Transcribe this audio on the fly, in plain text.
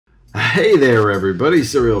Hey there everybody,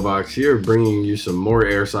 Cereal Box here, bringing you some more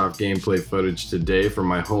Airsoft gameplay footage today from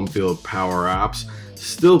my home field PowerOps.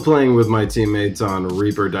 Still playing with my teammates on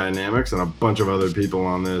Reaper Dynamics and a bunch of other people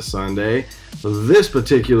on this Sunday. This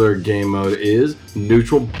particular game mode is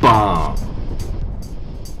Neutral Bomb.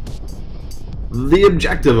 The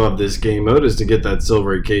objective of this game mode is to get that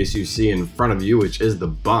silvery case you see in front of you, which is the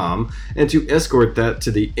bomb, and to escort that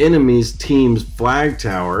to the enemy's team's flag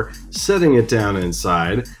tower, setting it down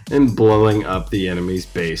inside, and blowing up the enemy's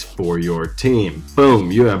base for your team. Boom,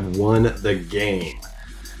 you have won the game.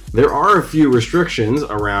 There are a few restrictions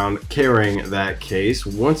around carrying that case.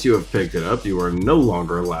 Once you have picked it up, you are no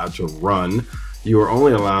longer allowed to run. You are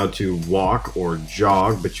only allowed to walk or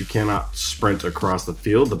jog, but you cannot sprint across the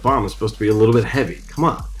field. The bomb is supposed to be a little bit heavy. Come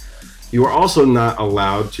on. You are also not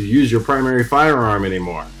allowed to use your primary firearm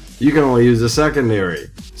anymore. You can only use the secondary.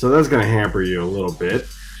 So that's going to hamper you a little bit.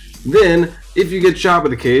 Then, if you get shot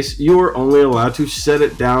with the case, you are only allowed to set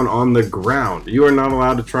it down on the ground. You are not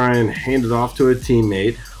allowed to try and hand it off to a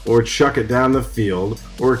teammate, or chuck it down the field,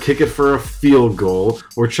 or kick it for a field goal,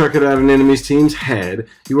 or chuck it at an enemy's team's head.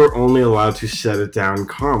 You are only allowed to set it down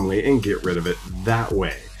calmly and get rid of it that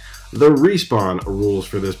way. The respawn rules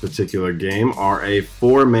for this particular game are a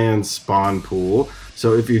 4-man spawn pool,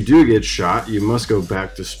 so if you do get shot, you must go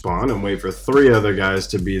back to spawn and wait for 3 other guys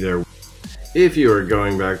to be there. If you are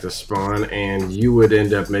going back to spawn and you would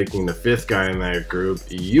end up making the 5th guy in that group,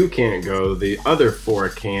 you can't go, the other 4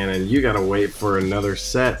 can, and you gotta wait for another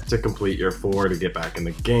set to complete your 4 to get back in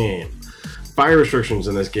the game. Fire restrictions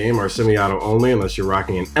in this game are semi-auto only unless you're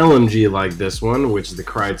rocking an LMG like this one, which is the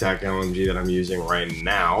Krytac LMG that I'm using right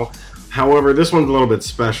now. However, this one's a little bit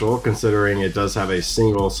special considering it does have a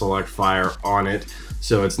single select fire on it.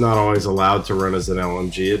 So it's not always allowed to run as an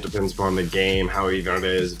LMG. It depends upon the game, how even it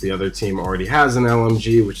is. If the other team already has an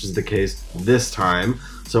LMG, which is the case this time,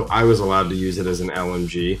 so I was allowed to use it as an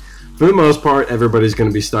LMG. For the most part, everybody's going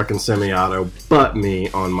to be stuck in semi-auto, but me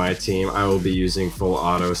on my team. I will be using full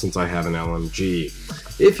auto since I have an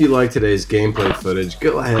LMG. If you like today's gameplay footage,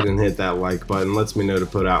 go ahead and hit that like button. Lets me know to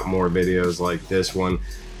put out more videos like this one.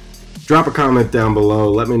 Drop a comment down below,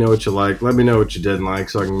 let me know what you like, let me know what you didn't like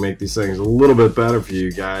so I can make these things a little bit better for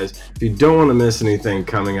you guys. If you don't want to miss anything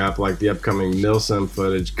coming up like the upcoming Milsim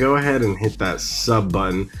footage, go ahead and hit that sub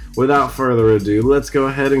button. Without further ado, let's go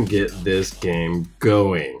ahead and get this game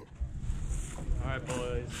going. Alright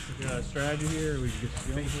boys, we got a strategy here, we just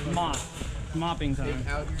go mopping time. Take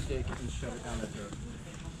out your dick and shove it down the throat.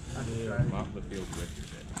 Yeah. Mop the field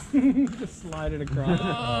with your dick. Just slide it across.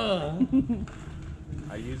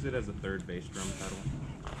 I use it as a third bass drum pedal.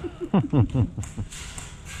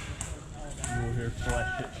 We'll hear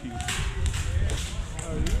flash it cheap.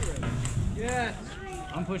 Oh, you ready? Yes!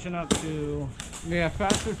 I'm pushing up to... Yeah,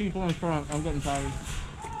 faster people in front. I'm getting tired.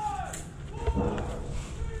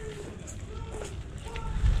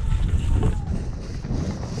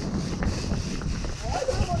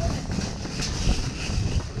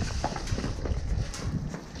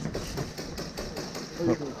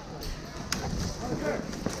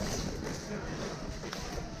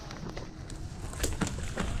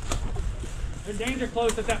 There's danger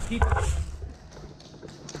close at that people.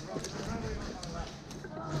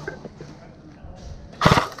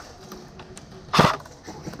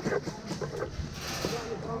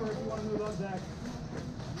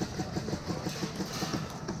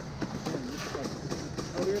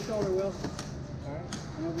 Over your shoulder, Will. Alright,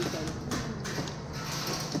 I'm over your shoulder.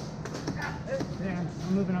 Yeah,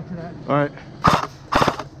 I'm moving up to that. Alright.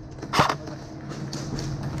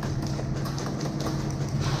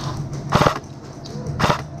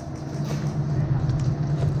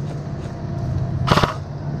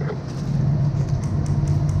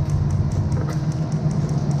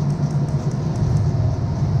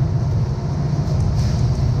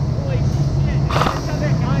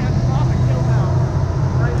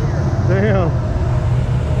 Damn.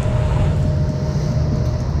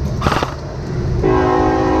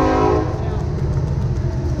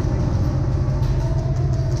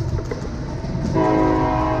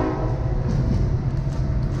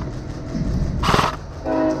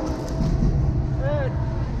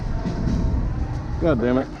 God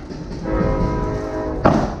damn it.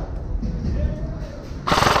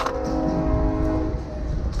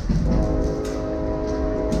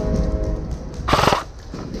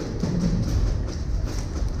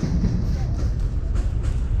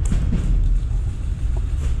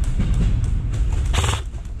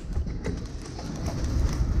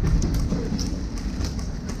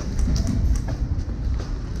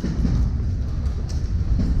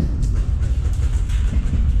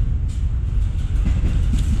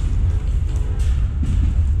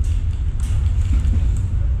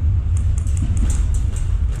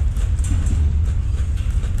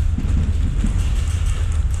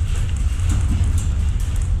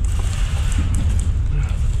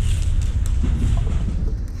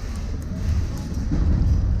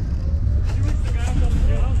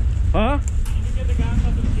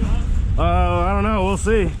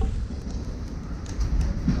 see.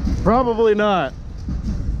 Probably not.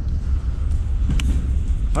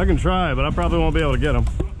 I can try, but I probably won't be able to get them.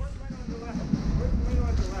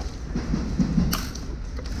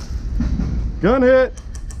 Gun hit.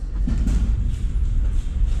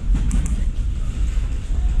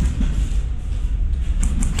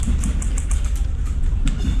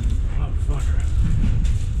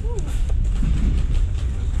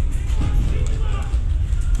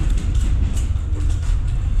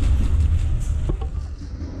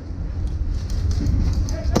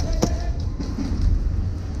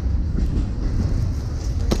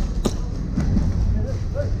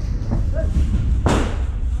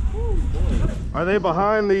 Are they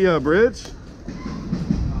behind the bridge?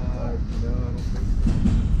 No, I don't think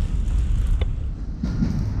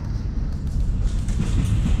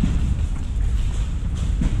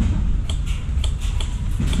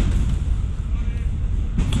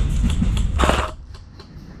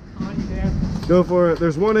On you, Dan. Go for it.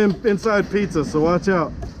 There's one inside pizza, so watch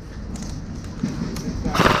out.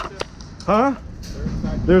 Huh?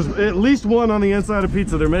 There's at least one on the inside of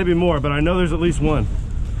pizza. There may be more, but I know there's at least one.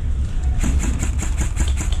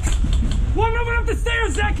 One moving up the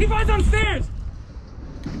stairs, Zach! Keep eyes on stairs!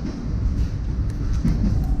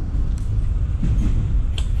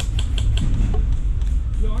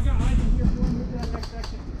 Yo, I got eyes in here. If you want to move to that next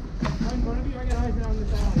section. Right in front of you, I got eyes down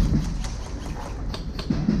this alley.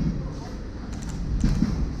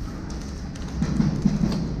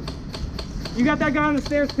 You got that guy on the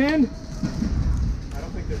stairs pinned? I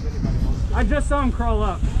don't think there's anybody else. I just saw him crawl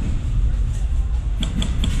up.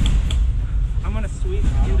 I'm gonna sweep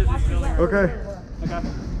into this building. Okay, Okay.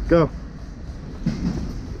 go.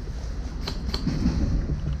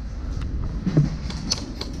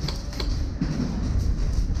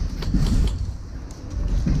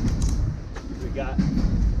 We got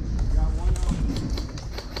one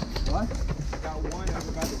What? got one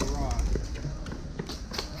over by the garage.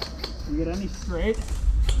 You get any straight?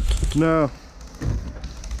 No.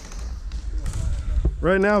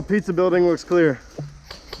 Right now, pizza building looks clear.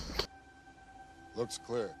 Looks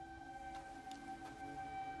clear.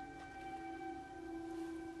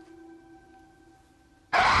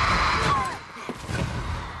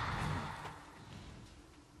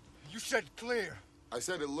 You said clear. I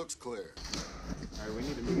said it looks clear. Alright, we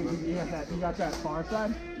need to move up. You got that far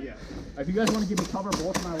side? Yeah. If you guys want to give me cover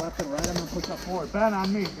both to my left and right, I'm gonna push up forward. Ben,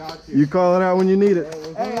 on me. Got you. You call it out when you need it.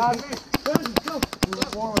 Hey, on me. Ben, go. Move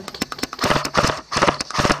forward.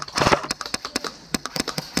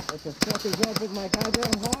 What the fuck is up with my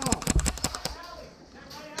goddamn hall?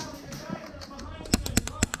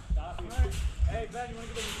 Hey, Ben, you want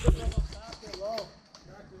to give me a little faster, low?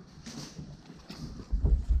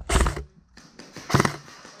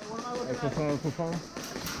 What am I looking at?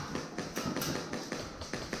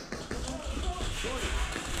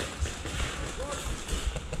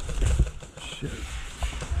 Shit.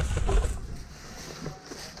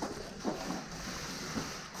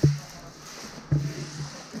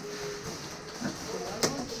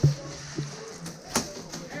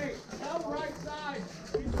 Hey, help right side.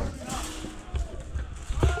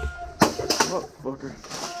 Oh, fucker.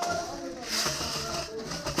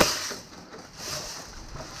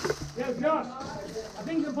 Yeah, Josh. I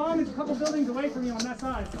think the bomb is a couple buildings away from you on that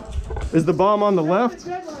side. Is the bomb on the left?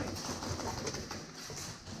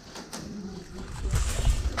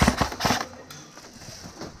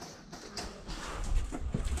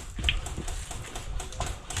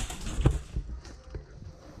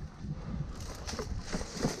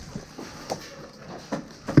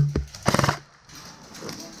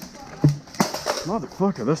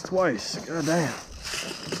 Motherfucker, that's twice. God damn.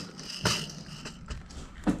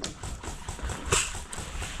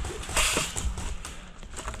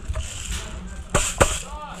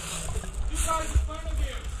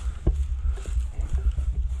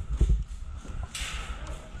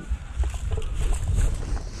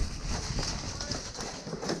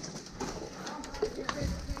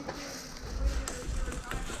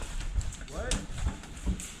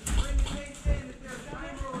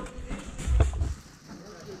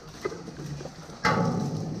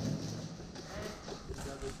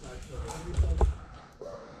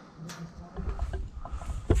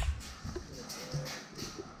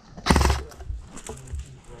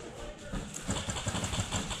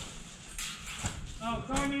 Oh,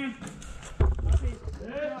 sorry, man.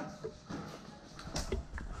 Yeah.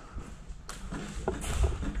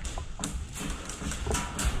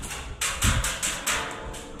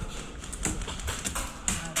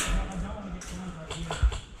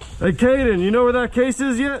 Hey, Caden, you know where that case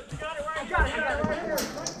is yet? Got it right here. Right here.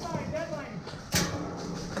 Right side, dead lane.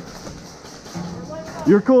 Right side.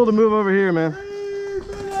 You're cool to move over here, man.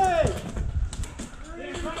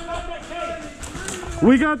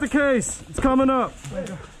 We got the case. It's coming up.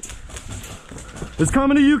 It's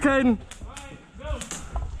coming to you, Caden.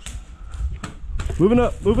 Moving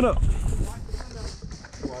up, moving up.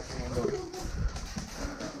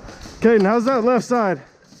 Caden, how's that left side?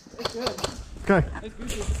 It's good. Okay. It's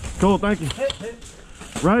good. Cool, thank you.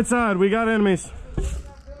 Right side, we got enemies.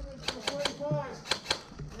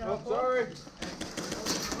 Oh, sorry.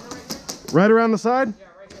 Right around the side? Yeah,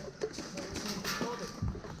 right here.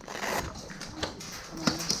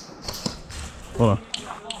 Hold on.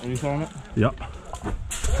 Are you throwing it? Yep.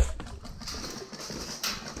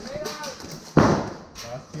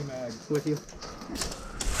 Last 2 mags. With you.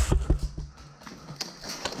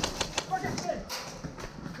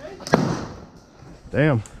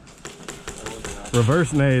 Damn.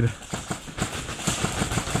 Reverse nade.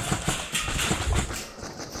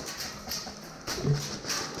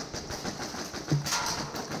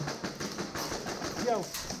 Yo,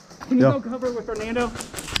 can you Yeah. go cover with Fernando?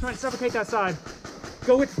 Try and suffocate that side.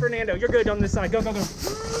 Go with Fernando. You're good on this side. Go, go, go.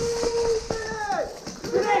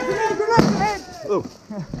 Grenade! Oh,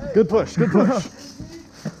 good push, good push.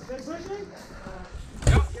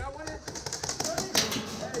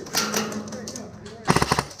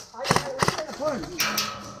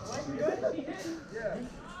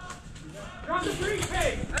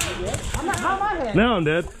 Now I'm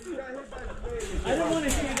dead. I didn't want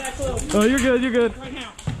to see you that close. Oh, you're good, you're good. Right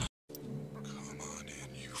now. Come on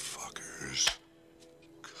in, you fuckers.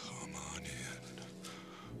 Come on in.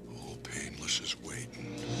 Old Painless is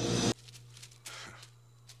waiting.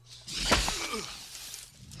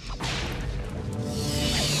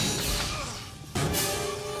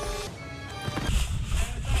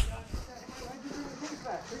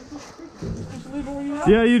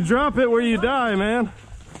 Yeah, you drop it where you die, man.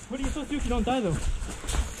 What are you supposed to do if you don't die, though?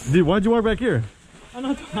 Dude, why'd you walk back here? I've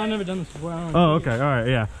never done this before. Oh, okay, all right,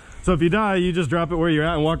 yeah. So if you die, you just drop it where you're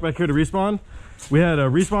at and walk back here to respawn. We had a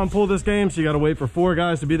respawn pull this game, so you gotta wait for 4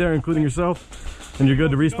 guys to be there, including yourself, and you're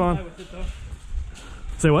good to respawn.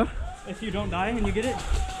 Say what? If you don't die and you get it?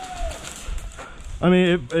 I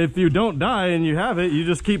mean, if you don't die and you have it, you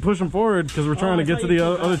just keep pushing forward because we're trying to get to the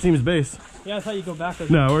other team's base. Yeah, that's how you go back.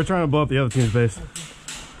 No, we're trying to blow up the other team's base. So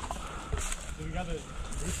we got the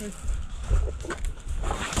refresh?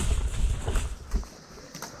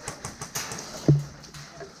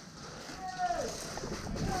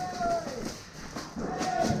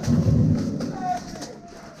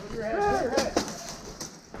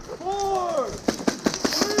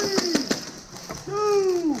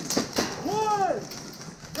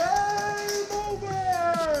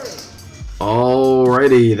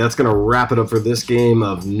 Alrighty, that's gonna wrap it up for this game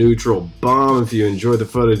of Neutral Bomb. If you enjoyed the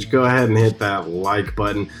footage, go ahead and hit that like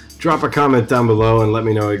button. Drop a comment down below and let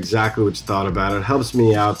me know exactly what you thought about it. It helps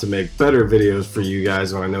me out to make better videos for you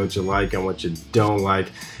guys when I know what you like and what you don't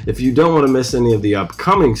like. If you don't want to miss any of the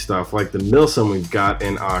upcoming stuff like the Milsim we've got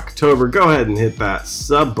in October, go ahead and hit that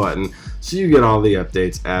sub button so you get all the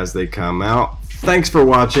updates as they come out. Thanks for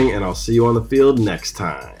watching, and I'll see you on the field next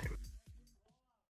time.